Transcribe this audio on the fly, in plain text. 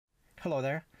Hello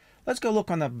there. Let's go look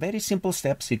on the very simple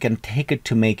steps you can take it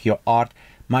to make your art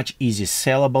much easier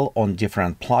sellable on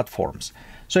different platforms.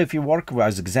 So if you work,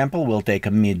 as example, we'll take a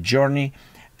Midjourney.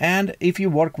 And if you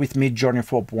work with Midjourney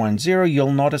 4.0,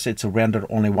 you'll notice it's rendered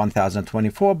only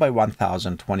 1024 by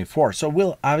 1024. So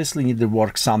we'll obviously need to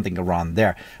work something around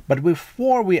there. But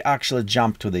before we actually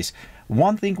jump to this,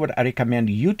 one thing what I recommend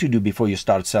you to do before you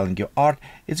start selling your art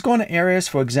is go to areas,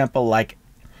 for example, like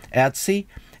Etsy,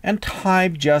 and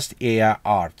type just AI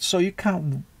art. So you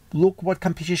can look what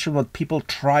competition, what people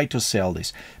try to sell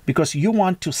this, because you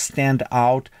want to stand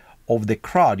out of the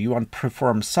crowd. You want to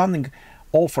perform something,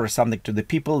 offer something to the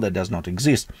people that does not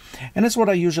exist. And that's what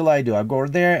I usually do. I go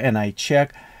there and I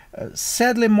check.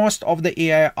 Sadly, most of the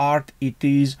AI art, it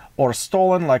is or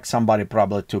stolen, like somebody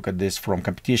probably took this from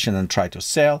competition and tried to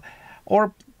sell,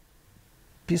 or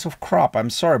piece of crap. I'm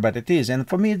sorry, but it is. And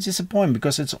for me, it's disappointing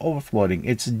because it's overflowing.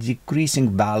 It's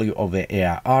decreasing value of the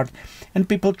AI art, and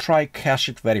people try cash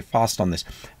it very fast on this,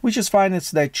 which is fine. It's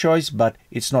their choice, but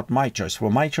it's not my choice. For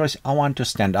my choice, I want to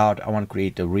stand out. I want to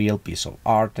create a real piece of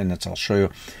art, and I'll show you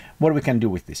what we can do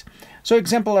with this. So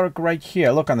example right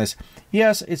here, look on this.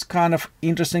 Yes, it's kind of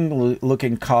interesting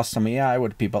looking custom AI,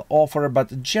 what people offer,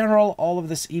 but in general, all of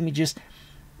these images,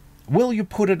 will you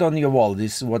put it on your wall?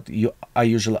 This is what I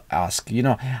usually ask. You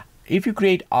know, if you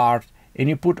create art and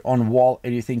you put on wall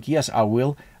and you think, yes, I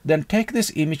will, then take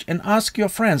this image and ask your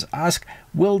friends, ask,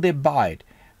 will they buy it?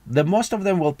 The most of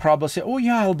them will probably say, oh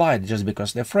yeah, I'll buy it, just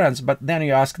because they're friends. But then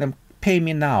you ask them, pay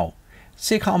me now.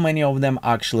 See how many of them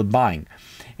are actually buying.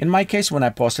 In my case, when I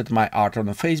posted my art on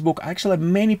Facebook, actually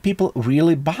many people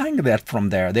really buying that from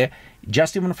there. They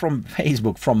just even from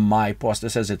Facebook, from my post, it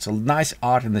says it's a nice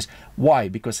art in this. Why?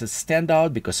 Because it stand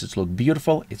out, because it's look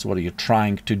beautiful. It's what you're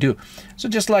trying to do. So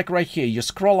just like right here, you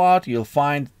scroll out, you'll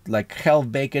find like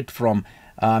Half Baked from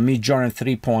Midjourney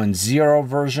 3.0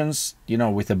 versions, you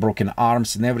know, with the broken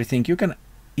arms and everything. You can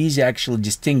easily actually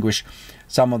distinguish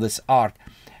some of this art.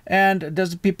 And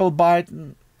does people buy it?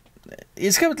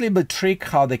 It's a little bit trick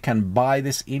how they can buy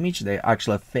this image. They're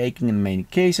actually faking in many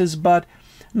cases, but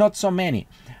not so many.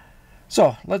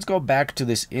 So let's go back to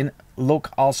this and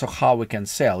look also how we can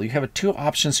sell. You have two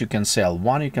options you can sell.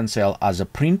 One, you can sell as a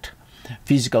print,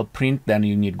 physical print, then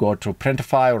you need to go to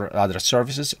Printify or other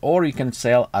services, or you can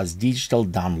sell as digital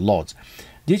downloads.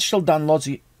 Digital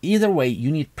downloads, either way,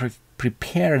 you need to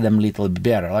prepare them a little bit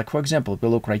better. Like for example, if you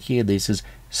look right here, this is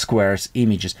Square's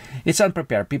images. It's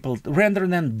unprepared. People render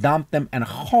them, dump them, and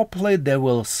hopefully they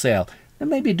will sell. They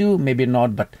maybe do, maybe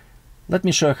not, but let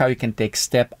me show you how you can take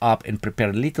step up and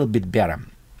prepare a little bit better.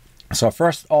 So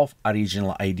first off,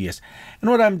 original ideas. And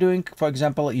what I'm doing, for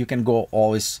example, you can go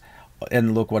always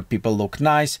and look what people look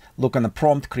nice, look on the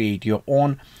prompt, create your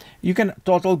own. You can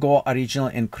total go original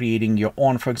in creating your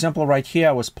own. For example, right here,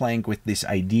 I was playing with these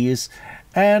ideas,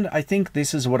 and I think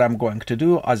this is what I'm going to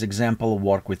do as example,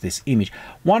 work with this image.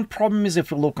 One problem is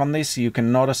if you look on this, you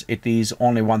can notice it is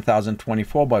only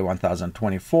 1024 by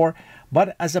 1024,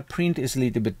 but as a print is a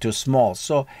little bit too small.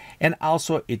 So, and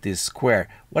also it is square.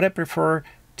 What I prefer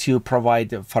to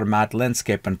provide format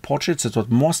landscape and portraits is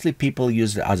what mostly people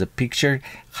use it as a picture.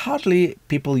 Hardly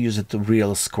people use it to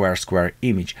real square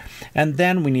image. And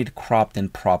then we need cropped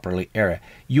and properly area.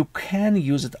 You can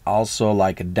use it also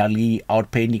like Dall-e,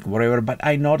 outpainting, whatever, but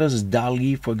I noticed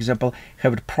Dall-e, for example,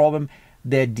 have a problem.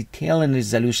 The detail and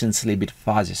resolution is a little bit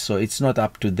fuzzy, so it's not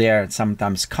up to there.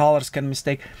 Sometimes colors can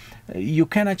mistake. You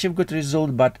can achieve good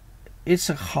result, but it's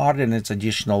hard and it's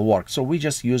additional work. So we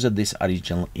just use this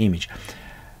original image.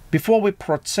 Before we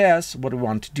process, what we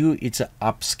want to do, it's an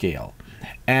upscale.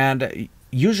 And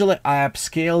usually I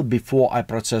upscale before I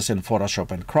process in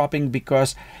Photoshop and cropping,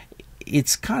 because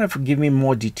it's kind of give me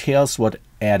more details what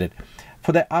added.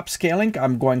 For the upscaling,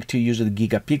 I'm going to use the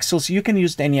gigapixels. You can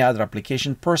use any other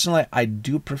application. Personally, I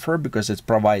do prefer, because it's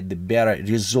provide the better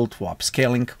result for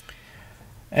upscaling.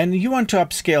 And you want to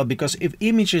upscale because if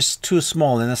image is too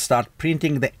small and I start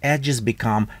printing, the edges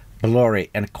become blurry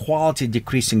and quality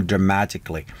decreasing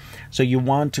dramatically. So you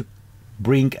want to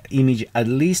bring image at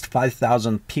least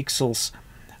 5000 pixels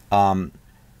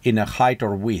in a height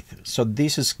or width. So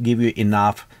this is give you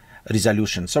enough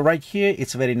resolution. So right here,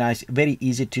 it's very nice, very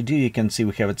easy to do. You can see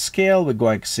we have it scale. We're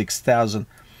going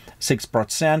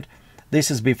 6%.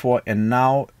 This is before and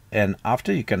now and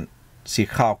after. You can see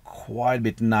how quite a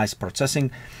bit nice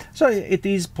processing. So it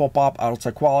is pop-up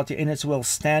ultra quality, and it will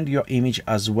stand your image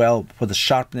as well for the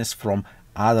sharpness from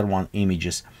other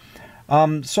images.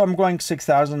 So I'm going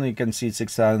 6000. You can see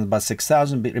 6000, but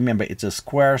 6000, remember it's a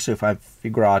square. So if I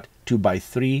figure out 2 by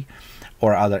 3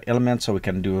 or other elements, so we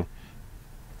can do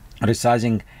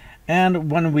resizing.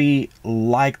 And when we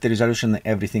like the resolution,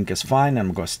 everything is fine,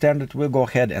 and go standard, we'll go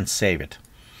ahead and save it.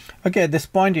 Okay, at this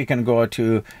point, you can go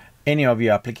to any of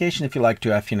your application. If you like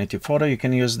to Affinity Photo, you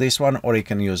can use this one, or you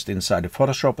can use it inside of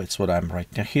Photoshop. It's what I'm right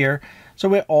here. So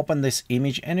we open this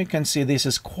image, and you can see this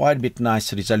is quite a bit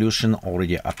nice resolution,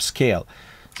 already upscale.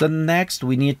 So next,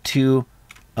 we need to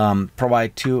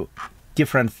provide two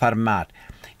different format.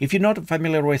 If you're not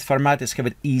familiar with format, it's have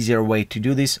an easier way to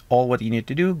do this. All what you need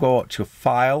to do, go to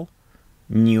File,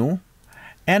 New,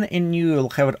 and in New you'll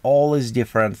have all these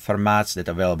different formats that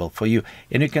are available for you.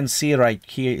 And you can see right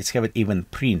here, it's have it even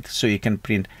print. So you can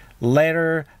print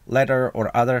letter,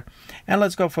 or other. And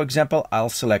let's go, for example, I'll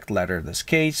select letter in this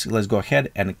case. Let's go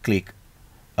ahead and click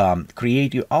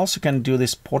Create. You also can do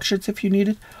this portraits if you need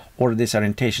it, or this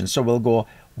orientation. So we'll go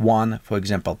one, for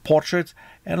example, portrait,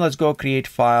 and let's go create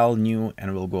file, new,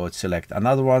 and we'll go select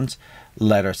another ones,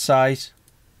 letter size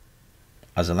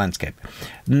as a landscape.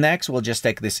 Next, we'll just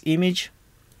take this image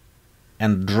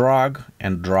and drag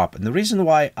and drop. And the reason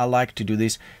why I like to do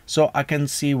this, so I can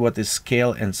see what is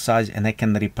scale and size, and I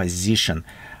can reposition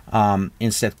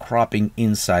instead cropping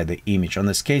inside the image. On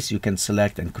this case, you can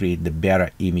select and create the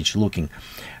better image looking.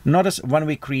 Notice when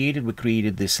we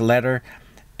created this letter,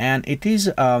 and it is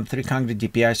 300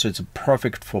 dpi, so it's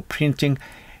perfect for printing.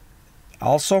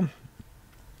 Also,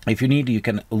 if you need, you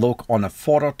can look on a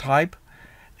photo type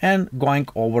and going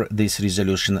over this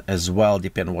resolution as well,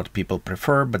 depending on what people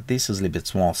prefer, but this is a little bit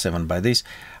small, 7 by this.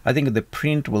 I think the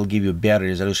print will give you better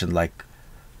resolution, like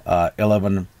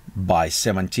 11 by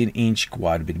 17 inch,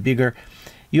 quite a bit bigger.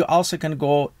 You also can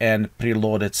go and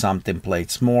preload some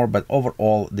templates more, but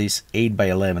overall this 8 by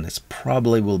 11 is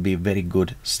probably will be a very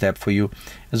good step for you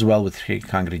as well with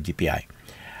 300 dpi.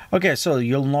 Okay, so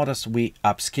you'll notice we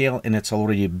upscale and it's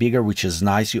already bigger, which is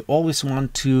nice. You always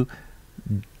want to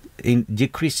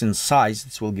decrease in size.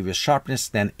 This will give you sharpness,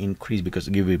 then increase because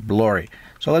it give you blurry.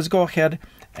 So let's go ahead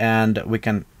and we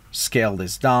can scale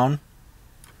this down.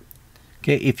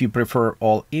 Okay, if you prefer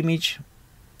all image,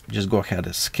 just go ahead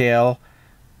and scale,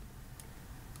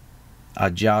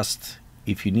 adjust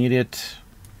if you need it,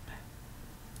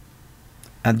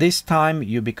 and this time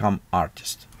you become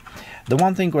artist. The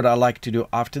one thing what I like to do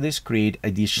after this, create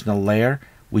additional layer,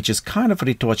 which is kind of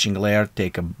retouching layer.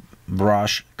 Take a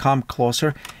brush, come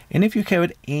closer, and if you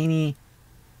have any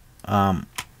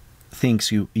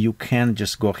things, you can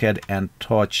just go ahead and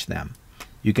touch them.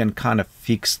 You can kind of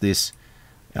fix these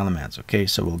elements. Okay,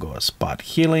 so we'll go spot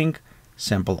healing,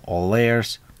 sample all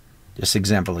layers. Just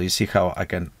example, you see how I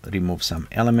can remove some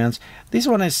elements. This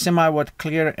one is semi-wet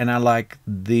clear, and I like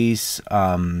this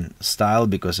style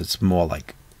because it's more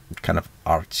like kind of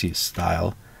artsy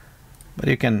style. But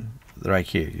you can, right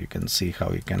here, you can see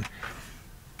how you can,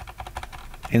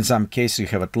 in some cases you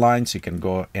have lines, you can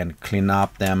go and clean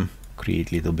up them,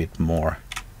 create a little bit more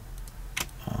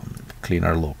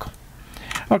cleaner look.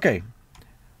 Okay,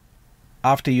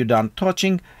 after you're done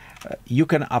touching, you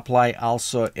can apply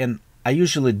also, and I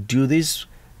usually do this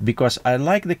because I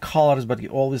like the colors, but you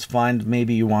always find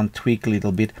maybe you want to tweak a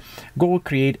little bit. Go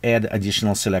create, add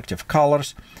additional selective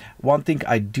colors. One thing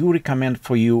I do recommend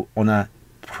for you on a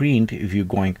print, if you're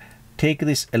going, take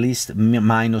this at least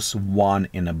 -1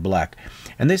 in a black.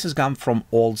 And this has come from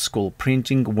old school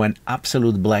printing, when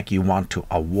absolute black you want to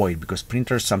avoid, because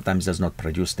printers sometimes does not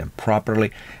produce them properly,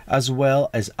 as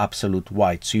well as absolute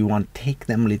white. So you want to take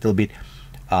them a little bit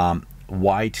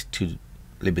white to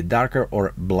a little bit darker,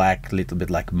 or black a little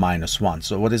bit like -1.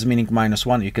 So what is meaning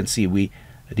 -1? You can see we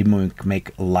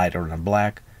make lighter than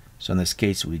black. So in this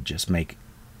case we just make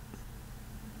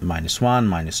 -1,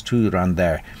 -2, around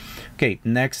there. Okay,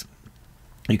 next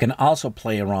you can also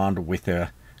play around with the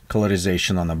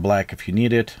colorization on the black if you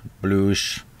need it,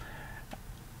 bluish,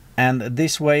 and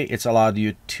this way it's allowed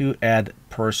you to add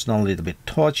personal little bit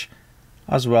touch,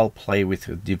 as well play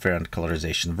with different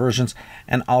colorization versions.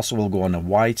 And also we'll go on the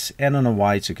whites, and on the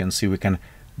whites you can see we can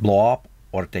blow up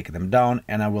or take them down,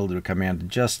 and I will recommend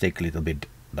just take a little bit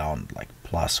down, like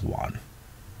 +1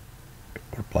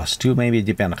 or +2 maybe,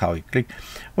 depending on how you click.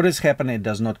 What is happening, it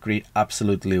does not create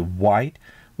absolutely white,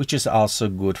 which is also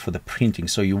good for the printing.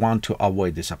 So you want to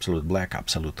avoid this absolute black,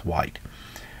 absolute white.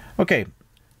 Okay,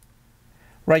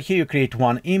 right here you create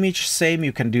one image. Same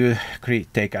you can do,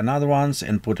 take another ones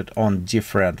and put it on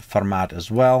different format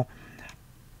as well.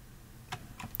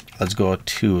 Let's go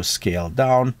to scale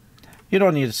down. You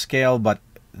don't need to scale, but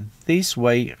this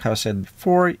way, how I said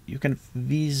before, you can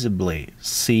visibly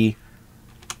see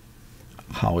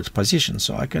how it's positioned.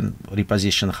 So I can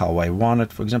reposition how I want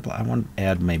it. For example, I want to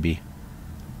add maybe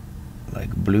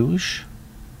like bluish,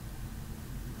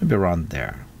 maybe around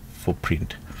there for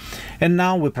print. And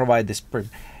now we provide this print.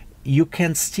 you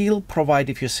can still provide,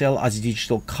 if you sell as a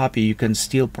digital copy, you can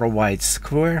still provide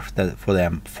square for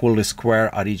them, fully square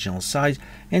original size,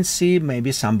 and see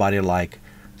maybe somebody like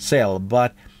sale.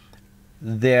 But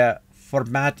the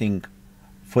formatting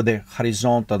for the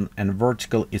horizontal and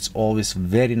vertical is always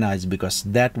very nice, because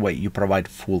that way you provide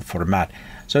full format.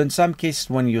 So in some cases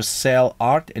when you sell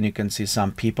art, and you can see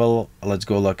some people, let's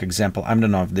go look example, I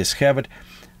don't know if this have it.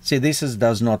 See, this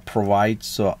does not provide,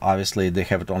 so obviously they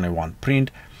have it only one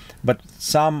print. But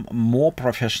some more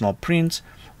professional prints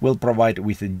will provide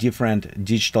with a different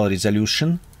digital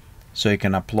resolution, so you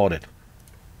can upload it.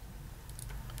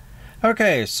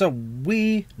 Okay, so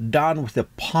we done with the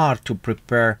part to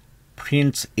prepare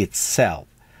prints itself,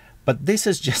 but this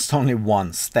is just only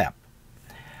one step.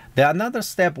 The another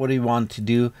step what we want to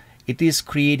do, it is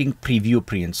creating preview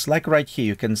prints. Like right here,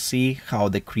 you can see how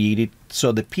they created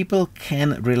so the people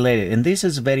can relate it. And this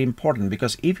is very important,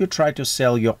 because if you try to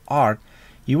sell your art,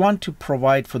 you want to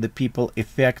provide for the people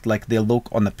effect like they look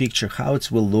on the picture, how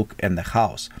it will look in the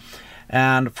house.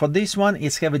 And for this one,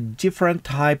 it's have a different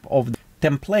type of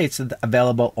templates that are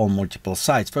available on multiple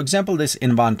sites. For example, this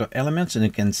Inventor elements, and you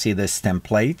can see this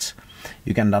templates.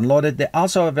 You can download it. They're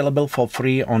also available for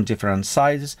free on different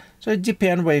sites. So it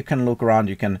depends where you can look around,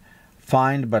 you can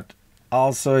find, but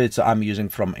also I'm using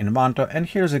from Inventor. And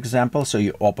here's example. So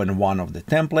you open one of the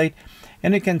template,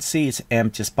 and you can see it's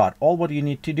empty spot. All what you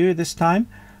need to do this time,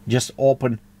 just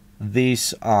open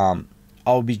this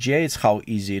OBJ. It's how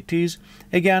easy it is.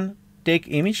 Again, take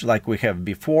image like we have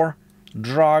before,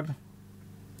 drag,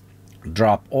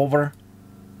 drop over.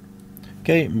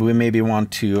 Okay, we maybe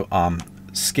want to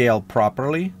scale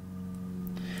properly.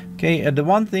 Okay, and the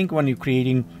one thing when you're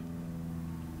creating,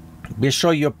 be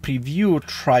sure your preview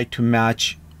try to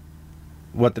match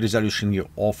what resolution you're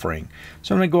offering.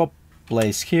 So I'm gonna go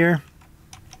place here,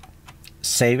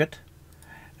 save it,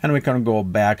 and we can go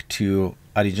back to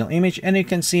original image, and you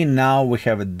can see now we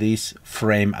have this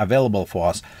frame available for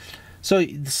us. So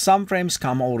some frames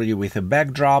come already with a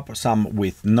backdrop, some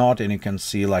with not, and you can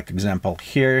see like example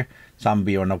here, some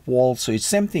be on a wall. So it's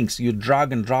same things, you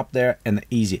drag and drop there and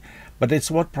easy. But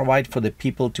it's what provide for the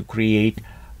people to create,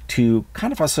 to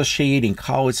kind of associating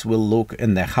how it will look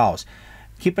in the house.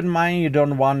 Keep in mind, you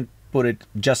don't want put it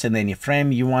just in any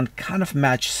frame, you want kind of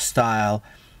match style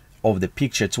of the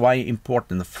picture. It's why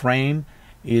important the frame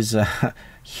is a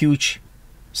huge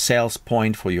sales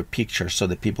point for your picture, so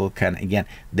that people can, again,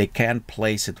 they can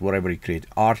place it wherever you create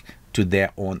art to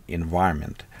their own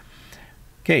environment.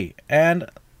 Okay, and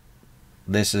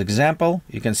this example,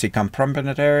 you can see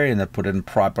complementary, and they put it in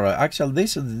proper. Actually,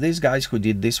 these guys who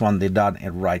did this one, they done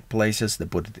it right places. They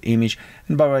put it image,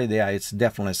 and by the way, it's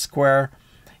definitely square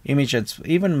image. It's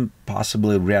even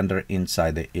possibly render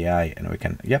inside the AI, and we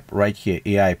can, yep, right here,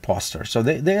 AI poster. So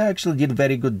they actually did a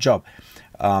very good job.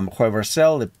 Whoever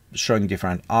sell, they're showing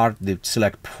different art, they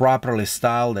select properly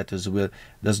style that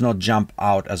does not jump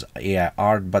out as AI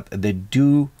art, but they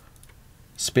do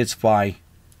specify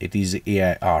it is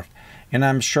AI art. And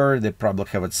I'm sure they probably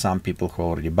have it, some people who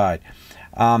already buy it.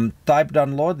 Type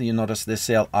download, you notice they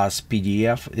sell as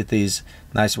PDF. It is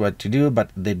nice way to do,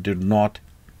 but they do not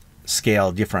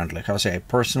scale differently. How say,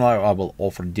 personally, I will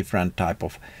offer different type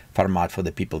of format for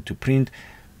the people to print,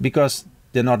 because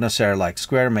they're not necessarily like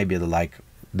square, maybe they like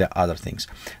the other things.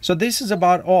 So this is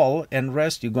about all, and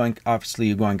rest you're going, obviously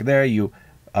you're going there, you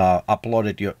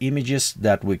uploaded your images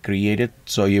that we created,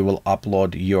 so you will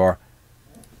upload your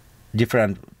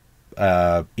different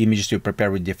images you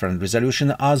prepare with different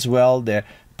resolution, as well the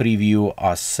preview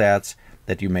sets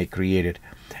that you may create it.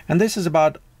 And this is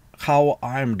about how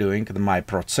I'm doing my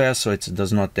process, so it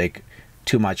does not take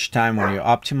too much time when you're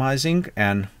optimizing.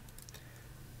 And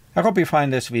I hope you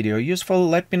find this video useful.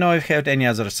 Let me know if you have any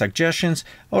other suggestions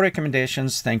or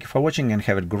recommendations. Thank you for watching, and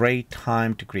have a great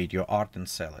time to create your art and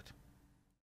sell it.